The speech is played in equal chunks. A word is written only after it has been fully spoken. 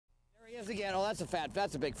Yes, again. Oh,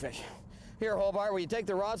 that's a big fish. Here, Hobart, will you take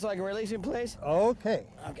the rod so I can release him, please? Okay.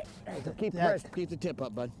 Okay. So keep the tip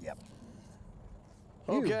up, bud. Yep.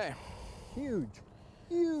 Huge. Okay. Huge.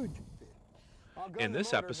 Huge. In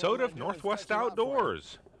this episode of Northwest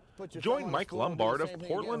Outdoors, join Mike Lombard of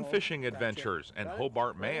Portland Fishing Adventures and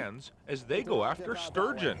Hobart Mans as they go after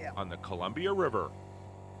sturgeon on the Columbia River.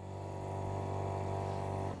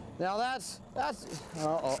 Now that's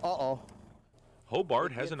uh-oh.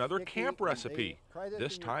 Hobart has another camp recipe.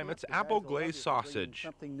 This time it's apple glazed sausage.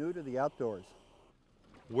 Something new to the outdoors.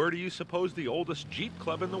 Where do you suppose the oldest Jeep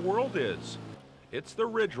club in the world is? It's the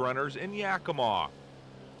Ridge Runners in Yakima.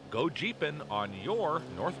 Go Jeepin' on your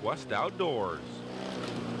Northwest Outdoors.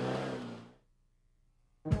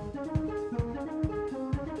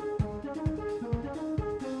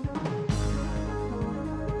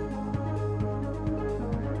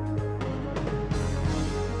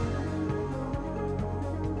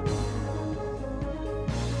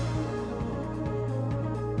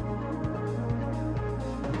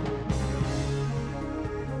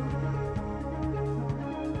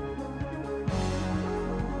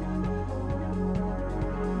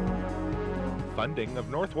 Funding of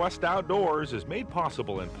Northwest Outdoors is made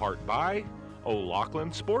possible in part by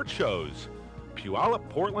O'Loughlin Sports Shows. Puyallup,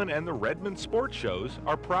 Portland, and the Redmond Sports Shows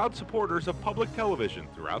are proud supporters of public television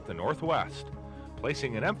throughout the Northwest,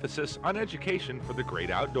 placing an emphasis on education for the great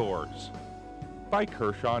outdoors. By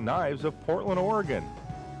Kershaw Knives of Portland, Oregon.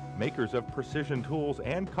 Makers of precision tools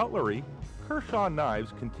and cutlery, Kershaw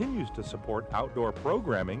Knives continues to support outdoor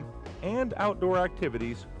programming and outdoor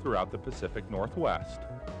activities throughout the Pacific Northwest.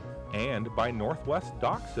 And by Northwest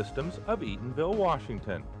Dock Systems of Eatonville,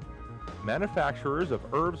 Washington. Manufacturers of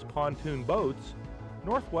Herb's pontoon boats,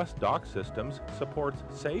 Northwest Dock Systems supports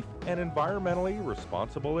safe and environmentally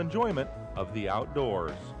responsible enjoyment of the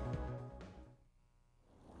outdoors.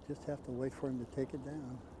 Just have to wait for him to take it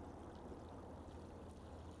down.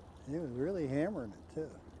 He was really hammering it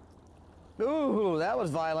too. Ooh, that was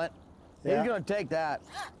violent. Yeah. He's gonna take that.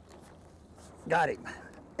 Got him.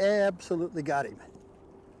 Absolutely got him.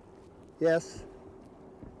 Yes,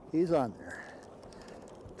 he's on there.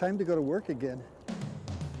 Time to go to work again.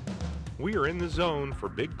 We are in the zone for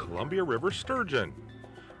big Columbia River sturgeon.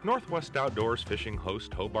 Northwest Outdoors fishing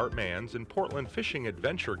host Hobart Mans and Portland Fishing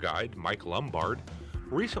Adventure guide Mike Lombard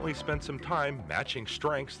recently spent some time matching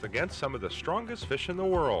strengths against some of the strongest fish in the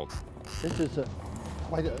world. This is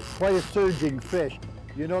quite a surging fish.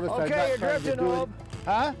 You notice I'm not you're trying drifting, to do Hope. it.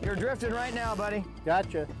 Huh? You're drifting right now, buddy.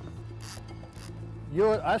 Gotcha.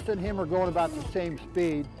 Us and him are going about the same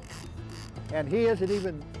speed, and he hasn't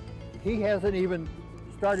even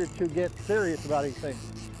started to get serious about anything.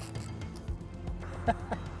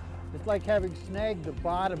 It's like having snagged the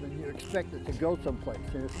bottom and you expect it to go someplace,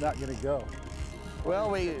 and it's not going to go. Well,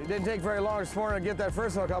 we didn't take very long this morning to get that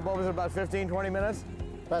first hook up. What was it, about 15, 20 minutes?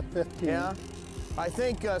 About 15. Yeah. I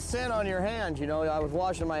think scent on your hands, you know, I was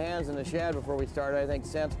washing my hands in the shed before we started. I think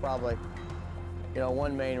scent's probably, you know,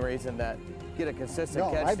 one main reason that get a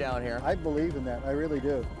consistent catch down here. I believe in that, I really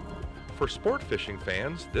do. For sport fishing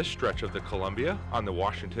fans, this stretch of the Columbia on the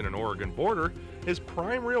Washington and Oregon border is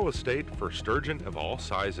prime real estate for sturgeon of all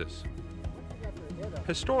sizes.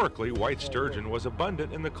 Historically, white sturgeon was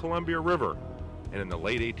abundant in the Columbia River, and in the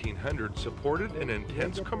late 1800s supported an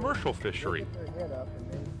intense commercial fishery.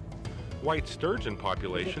 White sturgeon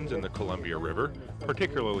populations in the Columbia River,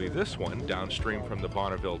 particularly this one downstream from the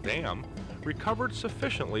Bonneville Dam, recovered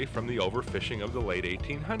sufficiently from the overfishing of the late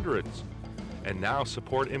 1800s, and now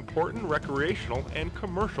support important recreational and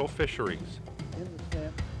commercial fisheries.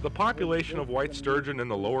 The population of white sturgeon in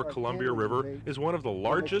the lower Columbia River is one of the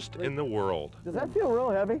largest in the world. Does that feel real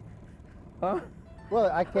heavy? Huh?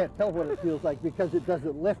 Well, I can't tell what it feels like because it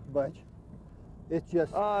doesn't lift much. It's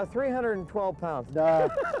just... 312 pounds. No.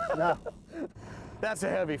 That's a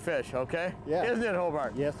heavy fish, okay? Yeah. Isn't it,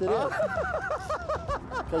 Hobart? Yes, it is.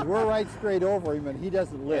 Because we're right straight over him and he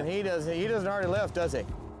doesn't lift. And he doesn't already lift, does he?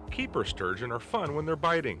 Keeper sturgeon are fun when they're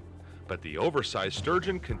biting, but the oversized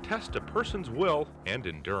sturgeon can test a person's will and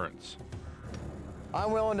endurance.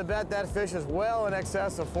 I'm willing to bet that fish is well in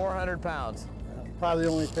excess of 400 pounds. Probably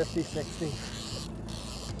only 50, 60.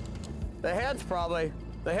 The head's probably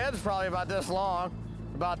about this long,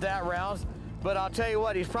 about that round. But I'll tell you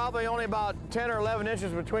what, he's probably only about 10 or 11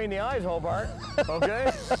 inches between the eyes, Hobart,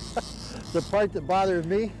 okay? The part that bothers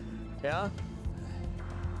me, yeah,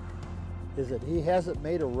 is that he hasn't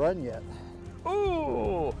made a run yet.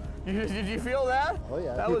 Ooh, did you feel that? Oh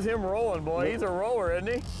yeah. That was him rolling, boy. He's a roller, isn't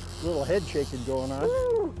he? Little head shaking going on.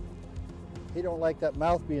 Woo. He don't like that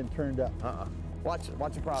mouth being turned up. Watch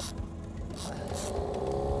the prop.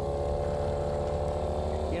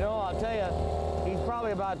 You know, I'll tell you, he's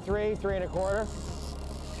probably about 3 1/4.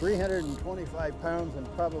 325 pounds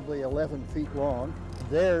and probably 11 feet long.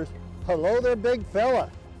 Hello there, big fella.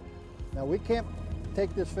 Now we can't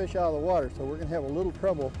take this fish out of the water, so we're gonna have a little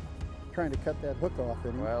trouble trying to cut that hook off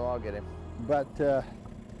in him. Well, I'll get him. But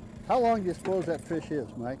how long do you suppose that fish is,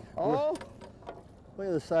 Mike? Oh! Look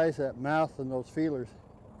at the size of that mouth and those feelers.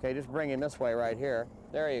 Okay, just bring him this way right here.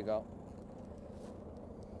 There you go.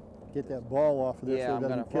 Get that ball off of this Yeah, so it I'm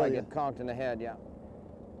doesn't gonna kill probably you. get conked in the head, yeah.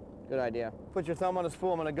 Good idea. Put your thumb on the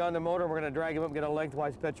spool, I'm gonna gun the motor, we're gonna drag him up and get a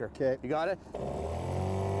lengthwise picture. Okay. You got it?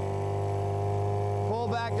 Pull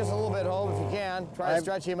back just a little bit, Hope, if you can. Try to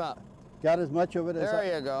stretch him up. Got as much of it as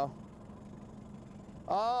There you go.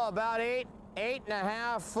 Oh, about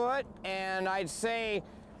 8.5 foot, and I'd say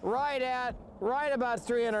right about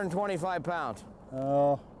 325 pounds.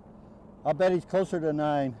 Oh, I'll bet he's closer to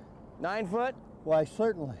 9. 9 foot? Why,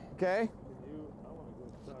 certainly. Okay.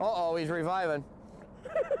 Uh-oh, he's reviving.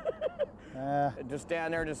 Ah, Just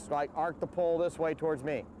stand there, just like arc the pole this way towards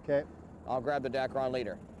me. okay. I'll grab the Dacron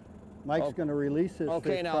leader. Mike's going to release his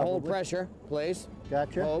Okay, fish now probably. hold pressure, please.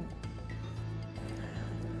 Gotcha. Hold.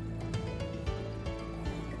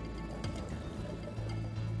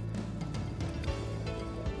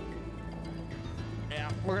 Yeah,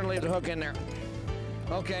 we're gonna leave the hook in there.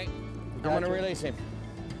 Okay, I'm gonna Gotcha. release him.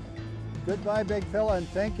 Goodbye, big fella, and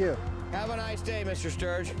thank you. Have a nice day, Mr.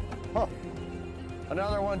 Sturge. Oh,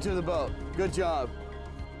 Another one to the boat. Good job.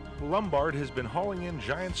 Lombard has been hauling in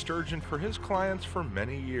giant sturgeon for his clients for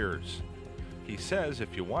many years. He says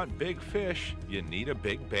if you want big fish, you need a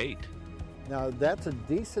big bait. now that's a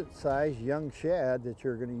decent sized young shad that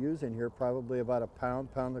you're going to use in here, probably about a pound,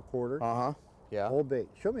 1.25 pounds. Uh-huh. Yeah. Whole bait.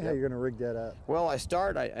 Show me how you're going to rig that up. Well,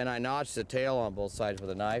 I notch the tail on both sides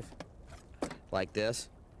with a knife, like this.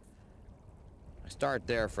 I start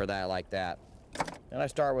there for that, like that. Then I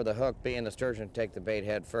start with a hook, being the sturgeon, take the bait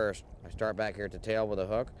head first. I start back here at the tail with a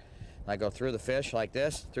hook. I go through the fish like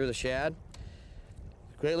this, through the shad,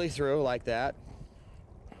 completely through like that.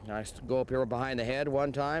 And I go up here behind the head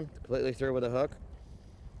one time, completely through with a hook.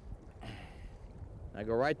 I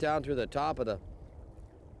go right down through the top of the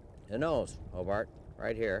nose, Hobart,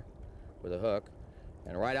 right here with a hook,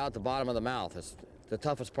 and right out the bottom of the mouth. It's the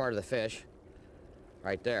toughest part of the fish,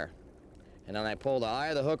 right there. And then I pull the eye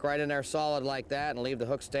of the hook right in there solid like that and leave the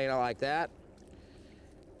hook staying out like that.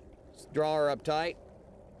 Draw her up tight.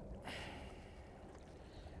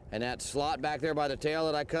 And that slot back there by the tail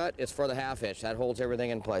that I cut is for the half hitch. That holds everything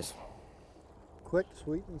in place. Quick,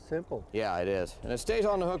 sweet, and simple. Yeah, it is. And it stays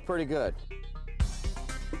on the hook pretty good.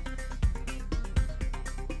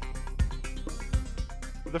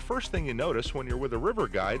 The first thing you notice when you're with a river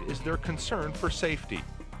guide is their concern for safety.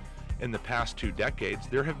 In the past 2 decades,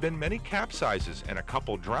 there have been many capsizes and a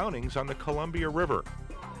couple drownings on the Columbia River.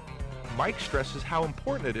 Mike stresses how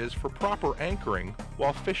important it is for proper anchoring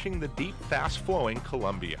while fishing the deep, fast-flowing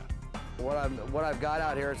Columbia. What I've got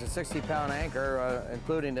out here is a 60-pound anchor,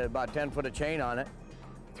 including about 10 foot of chain on it,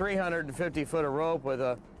 350 foot of rope with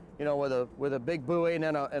a, with a big buoy and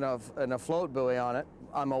then a float buoy on it.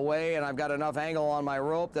 I'm away and I've got enough angle on my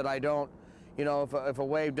rope that I don't, if a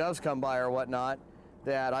wave does come by or whatnot,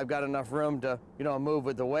 that I've got enough room to, move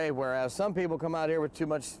with the wave. Whereas some people come out here with too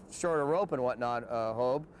much shorter rope and whatnot,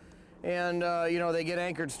 Hobe, and they get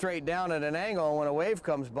anchored straight down at an angle, and when a wave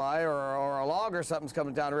comes by or a log or something's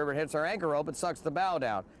coming down the river and hits our anchor rope, it sucks the bow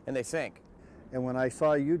down and they sink. And when I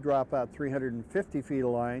saw you drop out 350 feet of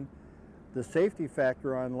line, the safety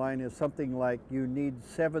factor on line is something like you need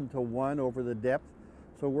 7 to 1 over the depth.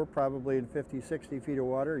 So we're probably in 50, 60 feet of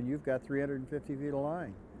water and you've got 350 feet of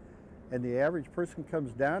line. And the average person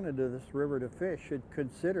comes down into this river to fish should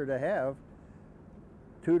consider to have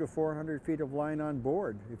 200 to 400 feet of line on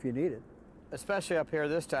board if you need it. Especially up here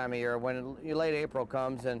this time of year when late April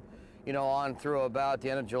comes and on through about the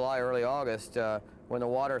end of July, early August, when the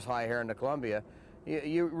water's high here in the Columbia.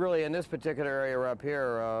 You really, in this particular area up here,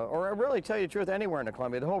 or really tell you the truth, anywhere in the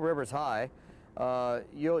Columbia, the whole river's high,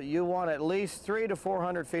 you want at least 300 to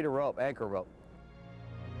 400 feet of rope, anchor rope.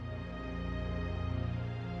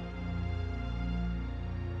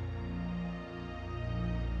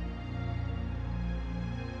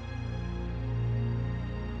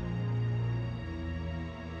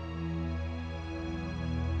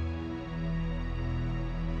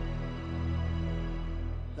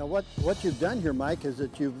 Now what you've done here, Mike, is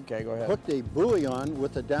that you've Okay, go ahead. hooked a buoy on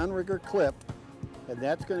with a downrigger clip, and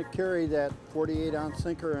that's going to carry that 48-ounce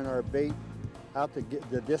sinker and our bait out to get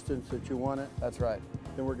the distance that you want it. That's right.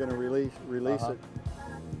 Then we're going to release it.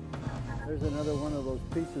 There's another one of those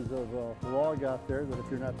pieces of log out there that if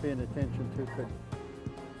you're not paying attention to could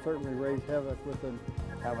certainly raise havoc with an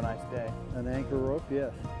Have a nice day. An anchor rope,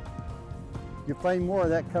 yes. You find more of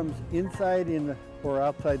that comes inside or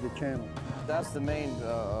outside the channel. That's the main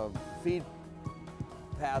feed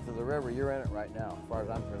path of the river. You're in it right now, as far as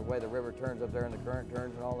I'm concerned. The way the river turns up there and the current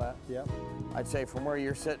turns and all that. Yep. I'd say from where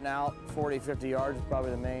you're sitting out, 40, 50 yards is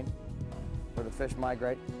probably the main, where the fish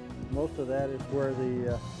migrate. Most of that is where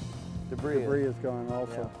the debris is gone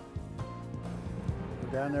also. Yeah.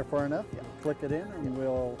 We're down there far enough? Yeah. Click it in and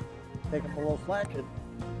we'll take up a little slack.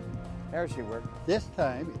 There she worked. This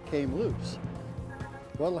time it came loose.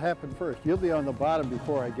 What'll happen first? You'll be on the bottom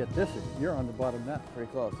before I get this in. You're on the bottom now.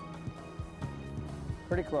 Pretty close.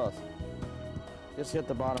 Pretty close. Just hit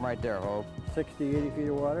the bottom right there, Hope. 60, 80 feet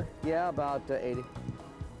of water? Yeah, about 80.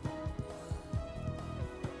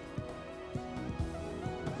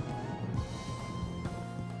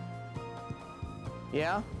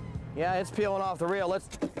 Yeah? Yeah, it's peeling off the reel. Let's...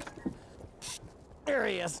 There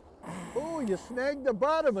he is. Oh, you snagged the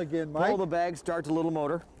bottom again, Mike. Pull the bag, start the little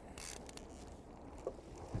motor.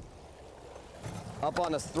 Up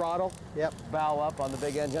on the throttle. Yep. Bow up on the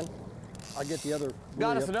big engine. I'll get the other.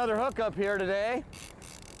 Got us another hook up here today.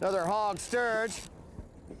 Another hog sturge.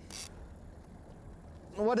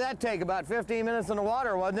 What did that take? About 15 minutes in the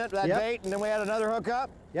water, wasn't it? That bait, and then we had another hook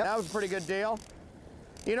up. Yep. That was a pretty good deal.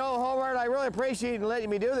 You know, Hobart, I really appreciate you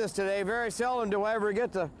letting me do this today. Very seldom do I ever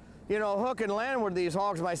get to, you know, hook and land with these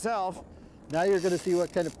hogs myself. Now you're going to see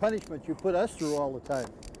what kind of punishment you put us through all the time.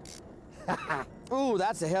 Ooh,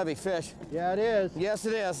 that's a heavy fish. Yeah, it is. Yes,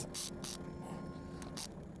 it is.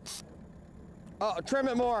 Oh, trim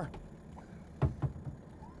it more.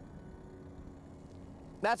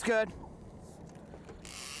 That's good.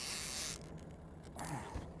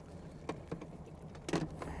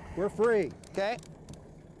 We're free. Okay.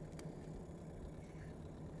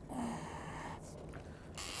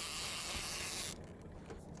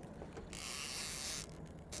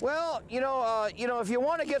 Well, you know, if you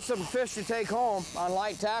want to get some fish to take home on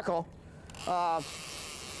light tackle,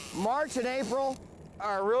 March and April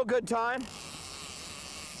are a real good time.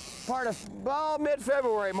 Part of, well,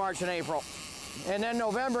 mid-February, March and April. And then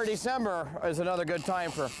November, December is another good time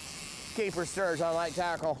for keeper sturge on light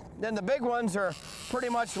tackle. Then the big ones are pretty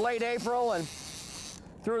much late April, and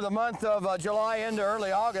through the month of July into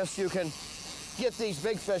early August, you can get these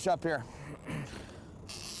big fish up here.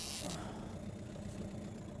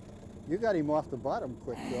 You got him off the bottom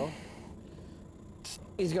quick, though.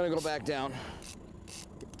 He's gonna go back down.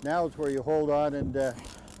 Now it's where you hold on and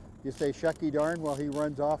you say shucky darn while he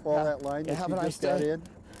runs off all that line that you just got in.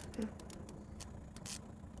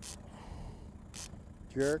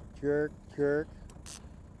 Jerk, jerk, jerk.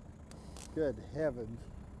 Good heavens.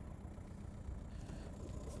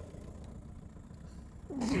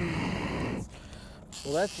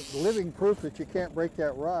 Well, that's living proof that you can't break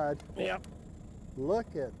that rod. Yep. Look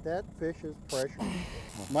at that fish's pressure.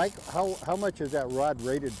 Mike, how much is that rod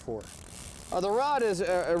rated for? The rod is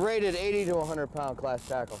rated 80 to 100 pound class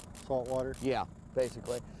tackle. Saltwater? Yeah,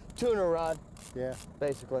 basically. Tuna rod. Yeah.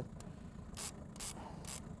 Basically.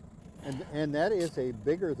 And that is a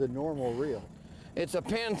bigger than normal reel. It's a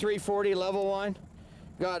Penn 340 level line.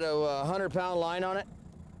 Got a 100 pound line on it.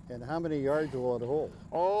 And how many yards will it hold?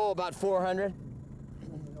 Oh, about 400.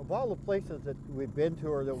 Of all the places that we've been to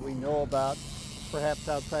or that we know about, perhaps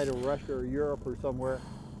outside of Russia or Europe or somewhere,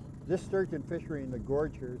 this sturgeon fishery in the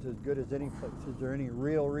gorge here is as good as any place. Is there any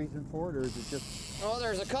real reason for it, or is it just... Oh,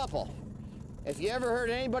 there's a couple. If you ever heard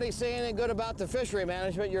anybody say anything good about the fishery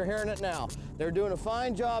management, you're hearing it now. They're doing a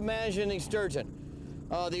fine job managing these sturgeon.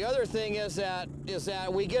 The other thing is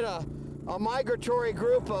that we get a migratory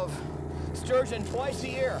group of sturgeon twice a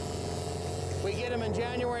year. We get them in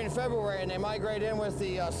January and February, and they migrate in with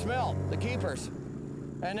the smelt, the keepers.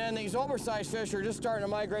 And then these oversized fish are just starting to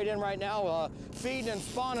migrate in right now, feeding and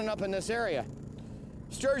spawning up in this area.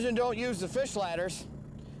 Sturgeon don't use the fish ladders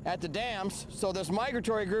at the dams, so this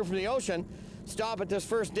migratory group from the ocean stop at this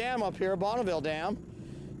first dam up here, Bonneville Dam,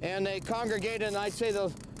 and they congregate in, I'd say,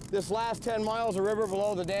 this last 10 miles of river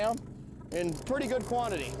below the dam in pretty good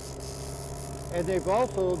quantity. And they've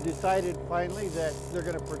also decided finally that they're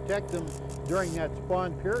going to protect them during that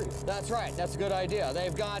spawn period. That's right, that's a good idea.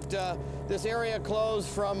 They've got this area closed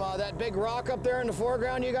from that big rock up there in the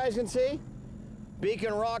foreground you guys can see.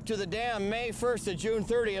 Beacon Rock to the dam, May 1st to June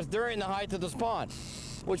 30th during the height of the spawn,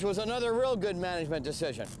 which was another real good management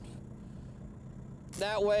decision.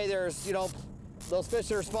 That way there's, you know, those fish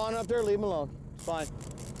that are spawning up there, leave them alone. It's fine.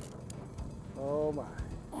 Oh my,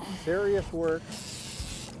 serious work.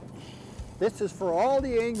 This is for all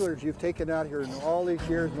the anglers you've taken out here in all these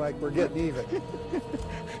years, Mike. We're getting even.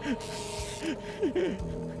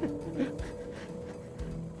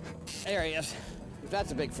 There he is.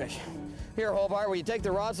 That's a big fish. Here, Hobart, will you take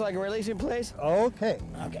the rod so I can release him, please? Okay.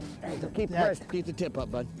 Okay. So keep the tip up,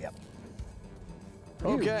 bud. Yep.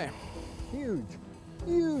 Okay. Huge,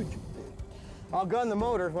 huge. I'll gun the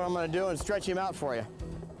motor, what I'm going to do, and stretch him out for you.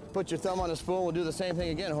 Put your thumb on the spool. We'll do the same thing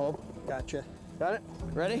again, Hope. Gotcha. Got it?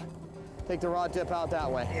 Ready? Take the rod tip out that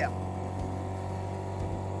way. Yep.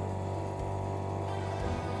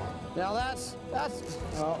 Now that's,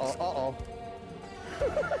 uh-oh. Oh.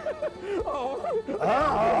 Oh.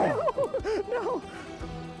 No.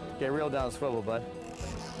 Okay, reel down swivel, bud.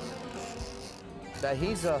 That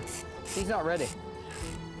he's not ready.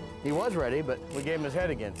 He was ready, but we gave him his head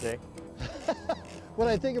again, see? What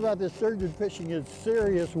I think about this sturgeon fishing is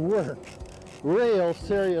serious work, real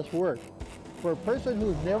serious work. For a person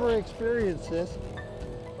who's never experienced this,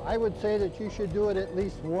 I would say that you should do it at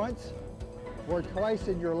least once or twice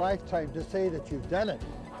in your lifetime to say that you've done it.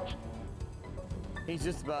 He's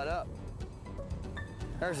just about up.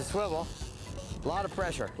 There's the swivel. A lot of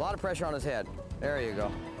pressure on his head. There you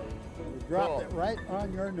go. You dropped it right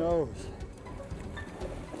on your nose.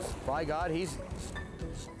 By God, he's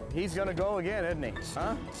gonna go again, isn't he?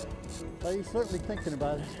 Huh? Well, he's certainly thinking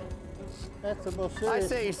about it. That's the most I serious.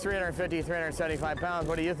 say he's 350, 375 pounds.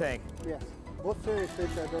 What do you think? Yes, most serious fish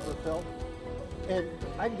I've ever felt. And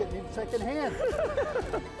I'm getting him second hand.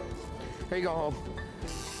 Here you go, Hope.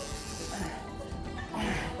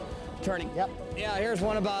 Turning. Yep. Yeah, here's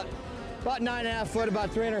one about 9.5 foot,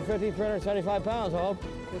 about 350, 375 pounds, Hope.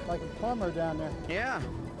 Looks like a plumber down there. Yeah.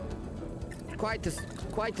 Quite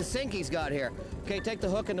the sink he's got here. Okay, take the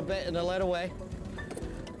hook and the lead away.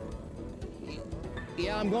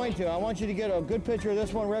 Yeah, I'm going to. I want you to get a good picture of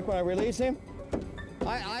this one, Rick, when I release him.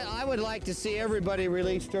 I would like to see everybody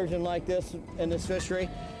release sturgeon like this in this fishery.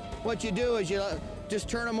 What you do is you just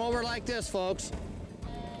turn them over like this, folks,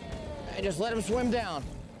 and just let them swim down.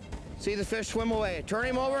 See the fish swim away. Turn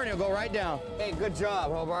him over and he'll go right down. Hey, good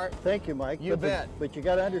job, Hobart. Thank you, Mike. You bet. But you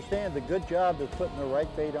got to understand, the good job is putting the right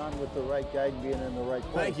bait on with the right guide and being in the right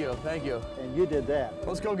place. Thank you. And you did that.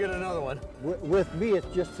 Let's go get another one. With me,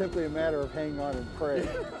 it's just simply a matter of hang on and pray.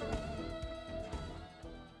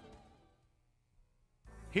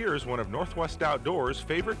 Here's one of Northwest Outdoors'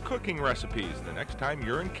 favorite cooking recipes the next time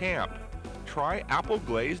you're in camp. Try apple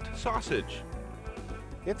glazed sausage.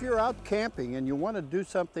 If you're out camping and you want to do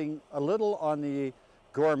something a little on the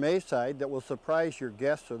gourmet side that will surprise your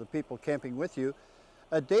guests or the people camping with you,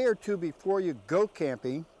 a day or two before you go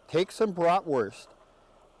camping, take some bratwurst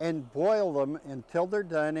and boil them until they're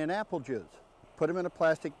done in apple juice. Put them in a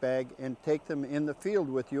plastic bag and take them in the field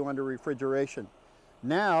with you under refrigeration.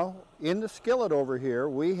 Now, in the skillet over here,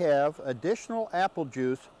 we have additional apple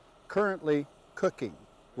juice currently cooking.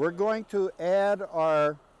 We're going to add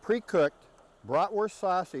our pre-cooked bratwurst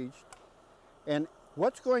sausage, and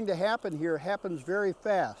what's going to happen here happens very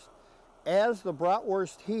fast. As the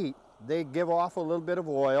bratwurst heat, they give off a little bit of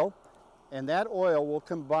oil, and that oil will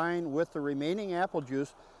combine with the remaining apple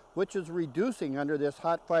juice, which is reducing under this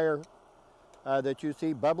hot fire that you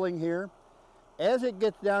see bubbling here. As it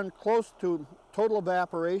gets down close to total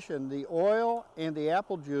evaporation, the oil and the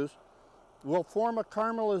apple juice will form a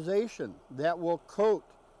caramelization that will coat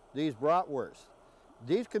these bratwursts.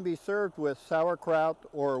 These can be served with sauerkraut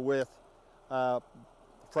or with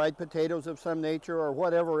fried potatoes of some nature or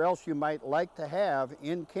whatever else you might like to have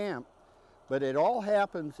in camp. But it all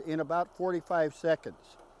happens in about 45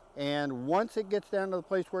 seconds. And once it gets down to the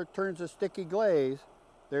place where it turns a sticky glaze,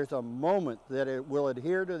 there's a moment that it will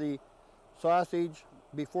adhere to the sausage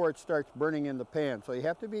before it starts burning in the pan. So you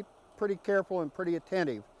have to be pretty careful and pretty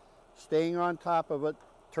attentive, staying on top of it,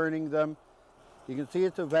 turning them. You can see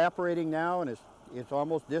it's evaporating now and it's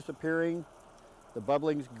almost disappearing. The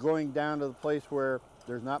bubbling's going down to the place where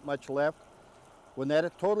there's not much left. When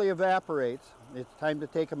that totally evaporates, it's time to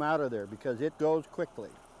take them out of there because it goes quickly.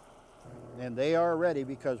 And they are ready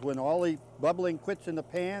because when all the bubbling quits in the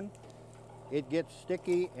pan, it gets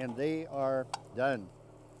sticky and they are done.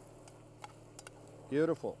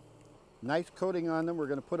 Beautiful. Nice coating on them. We're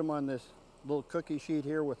going to put them on this little cookie sheet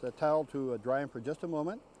here with a towel to dry them for just a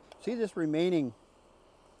moment. See this remaining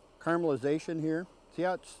caramelization here? See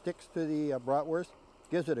how it sticks to the bratwurst?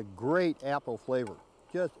 Gives it a great apple flavor.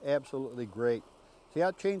 Just absolutely great. See how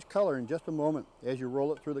it changed color in just a moment as you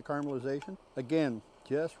roll it through the caramelization? Again,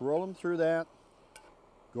 just roll them through that.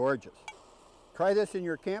 Gorgeous. Try this in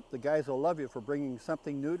your camp. The guys will love you for bringing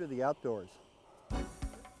something new to the outdoors.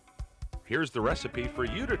 Here's the recipe for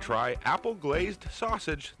you to try apple glazed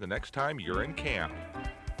sausage the next time you're in camp.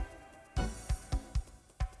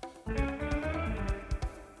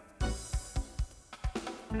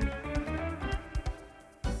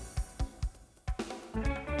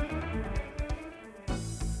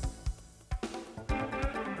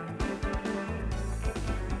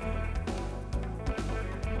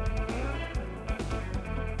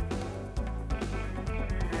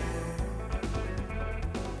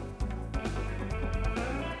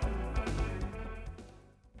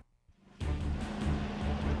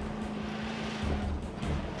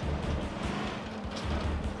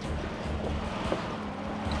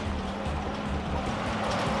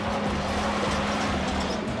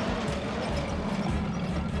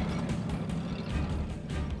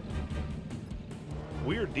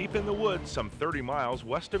 We're deep in the woods some 30 miles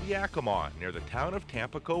west of Yakima, near the town of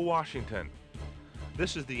Tampico, Washington.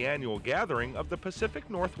 This is the annual gathering of the Pacific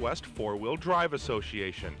Northwest Four-Wheel Drive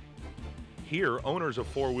Association. Here, owners of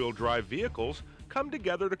four-wheel drive vehicles come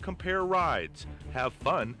together to compare rides, have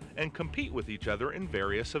fun, and compete with each other in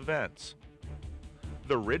various events.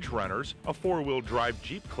 The Ridge Runners, a four-wheel drive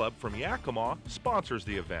Jeep club from Yakima, sponsors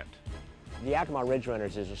the event. The Yakima Ridge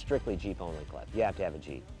Runners is a strictly Jeep-only club. You have to have a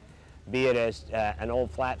Jeep. Be it an old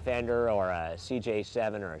flat fender or a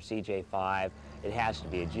CJ7 or a CJ5, it has to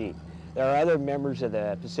be a Jeep. There are other members of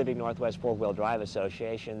the Pacific Northwest Four-Wheel Drive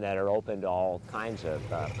Association that are open to all kinds of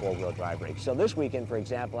four-wheel drive rigs. So this weekend, for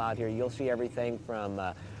example, out here, you'll see everything from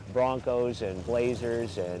Broncos and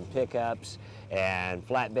Blazers and pickups and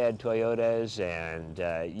flatbed Toyotas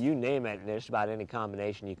and you name it, and there's about any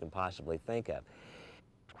combination you can possibly think of.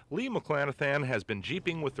 Lee McClanathan has been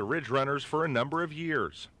Jeeping with the Ridge Runners for a number of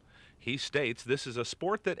years. He states this is a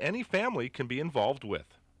sport that any family can be involved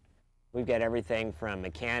with. We've got everything from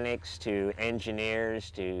mechanics to engineers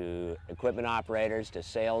to equipment operators to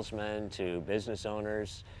salesmen to business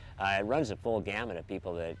owners. It runs a full gamut of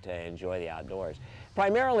people that enjoy the outdoors.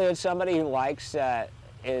 Primarily it's somebody who likes,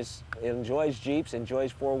 enjoys Jeeps,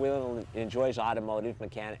 enjoys four-wheel, enjoys automotive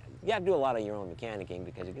mechanic. You have to do a lot of your own mechanicking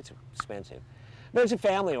because it gets expensive. But it's a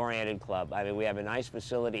family-oriented club. I mean, we have a nice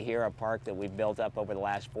facility here, a park that we've built up over the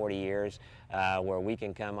last 40 years, where we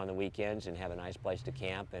can come on the weekends and have a nice place to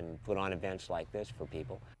camp and put on events like this for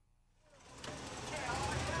people.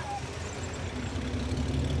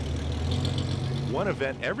 One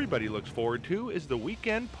event everybody looks forward to is the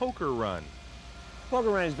weekend poker run. Poker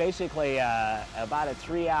run is basically about a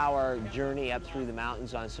 3-hour journey up through the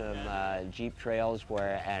mountains on some Jeep trails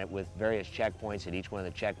with various checkpoints. At each one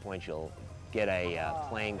of the checkpoints you'll get a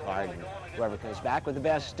playing card, and whoever comes back with the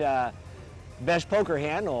best poker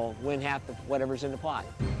hand will win half of whatever's in the pot.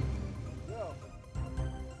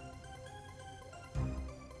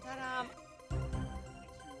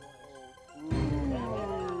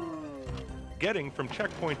 Getting from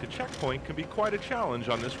checkpoint to checkpoint can be quite a challenge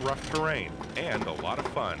on this rough terrain, and a lot of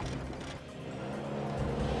fun.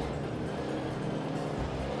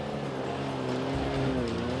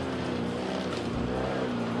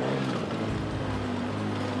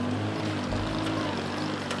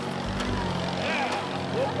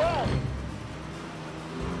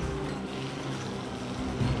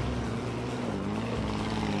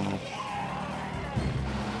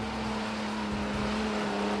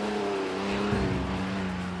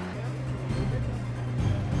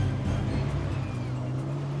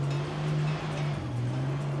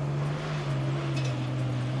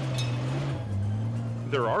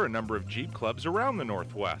 There are a number of Jeep clubs around the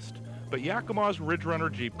Northwest, but Yakima's Ridge Runner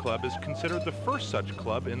Jeep Club is considered the first such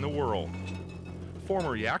club in the world.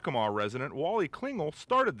 Former Yakima resident Wally Klingel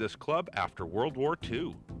started this club after World War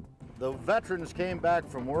II. The veterans came back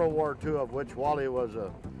from World War II, of which Wally was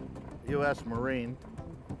a U.S. Marine,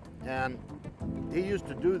 and he used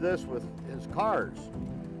to do this with his cars.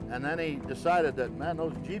 And then he decided that, man,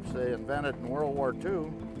 those Jeeps they invented in World War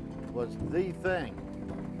II was the thing.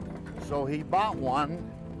 So he bought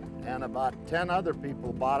one, and about 10 other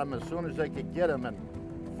people bought them as soon as they could get them in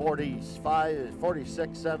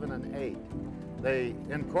 46, 7, and 8. They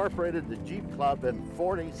incorporated the Jeep Club in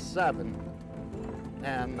 47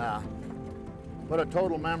 and put a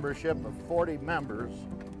total membership of 40 members,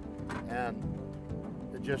 and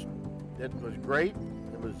it was great.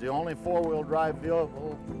 It was the only four-wheel drive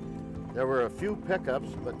vehicle. There were a few pickups,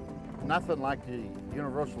 but nothing like the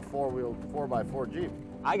universal four-wheel 4x4 Jeep.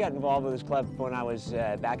 I got involved with this club when I was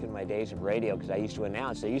back in my days of radio, because I used to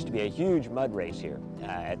announce. There used to be a huge mud race here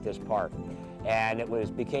at this park, and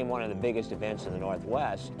it became one of the biggest events in the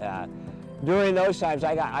Northwest. During those times,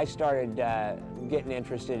 I started getting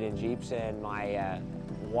interested in Jeeps, and my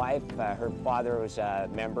wife, her father was a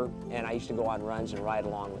member, and I used to go on runs and ride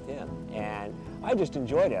along with him. And I just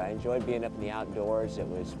enjoyed it. I enjoyed being up in the outdoors. It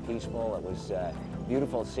was peaceful. It was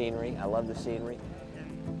beautiful scenery. I love the scenery.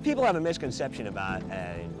 People have a misconception about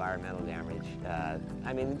environmental damage.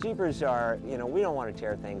 I mean, the Jeepers are, we don't want to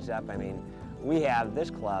tear things up. I mean, we have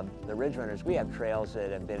this club, the Ridge Runners, we have trails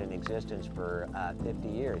that have been in existence for 50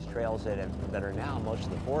 years, trails that are now most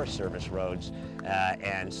of the Forest Service roads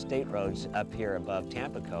and state roads up here above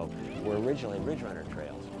Tampico were originally Ridge Runner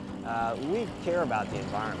trails. We care about the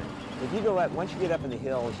environment. If you go up, once you get up in the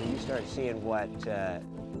hills and you start seeing what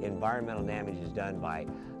environmental damage is done by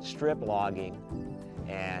strip logging,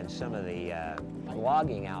 and some of the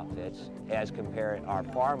logging outfits, as compared, are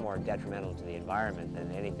far more detrimental to the environment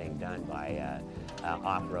than anything done by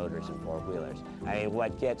off-roaders and four-wheelers. I mean,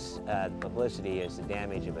 what gets publicity is the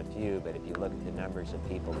damage of a few, but if you look at the numbers of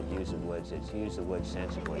people that use the woods, it's use the woods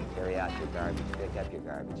sensibly, carry out your garbage, pick up your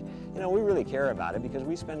garbage. You know, we really care about it because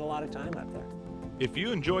we spend a lot of time up there. If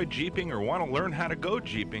you enjoy Jeeping or want to learn how to go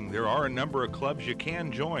Jeeping, there are a number of clubs you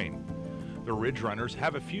can join. The Ridge Runners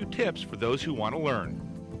have a few tips for those who want to learn.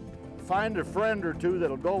 Find a friend or two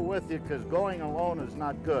that'll go with you, because going alone is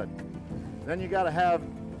not good. Then you got to have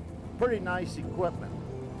pretty nice equipment.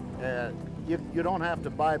 You don't have to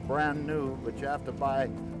buy brand new, but you have to buy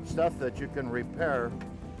stuff that you can repair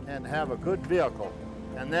and have a good vehicle.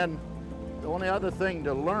 And then the only other thing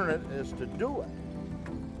to learn it is to do it.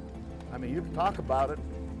 I mean, you can talk about it,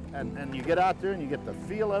 and you get out there and you get the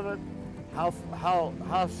feel of it. How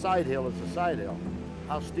side hill is a side hill?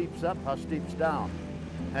 How steep's up, how steep's down?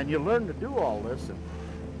 And you learn to do all this,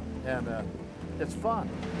 and it's fun.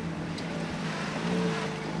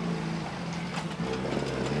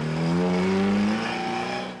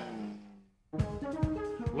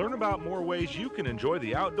 Learn about more ways you can enjoy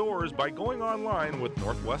the outdoors by going online with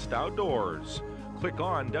Northwest Outdoors. Click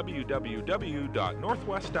on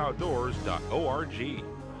www.northwestoutdoors.org.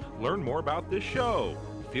 Learn more about this show,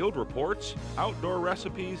 field reports, outdoor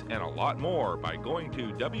recipes, and a lot more by going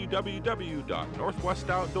to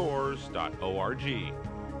www.northwestoutdoors.org.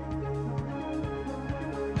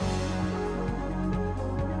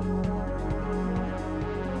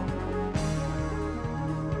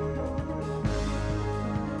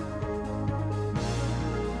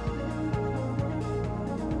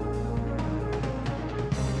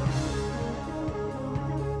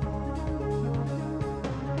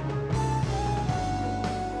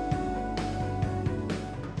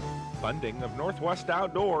 Funding of Northwest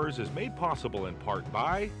Outdoors is made possible in part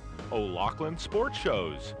by O'Loughlin Sports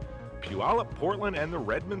Shows. Puyallup, Portland, and the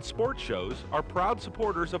Redmond Sports Shows are proud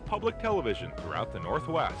supporters of public television throughout the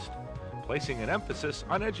Northwest, placing an emphasis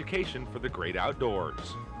on education for the great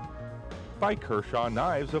outdoors. By Kershaw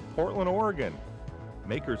Knives of Portland, Oregon.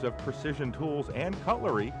 Makers of precision tools and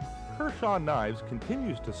cutlery, Kershaw Knives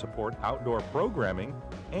continues to support outdoor programming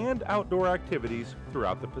and outdoor activities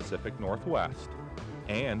throughout the Pacific Northwest.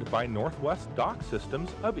 And by Northwest Dock Systems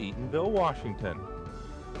of Eatonville, Washington.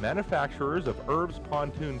 Manufacturers of Herb's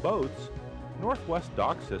pontoon boats, Northwest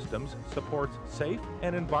Dock Systems supports safe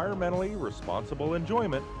and environmentally responsible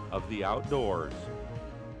enjoyment of the outdoors.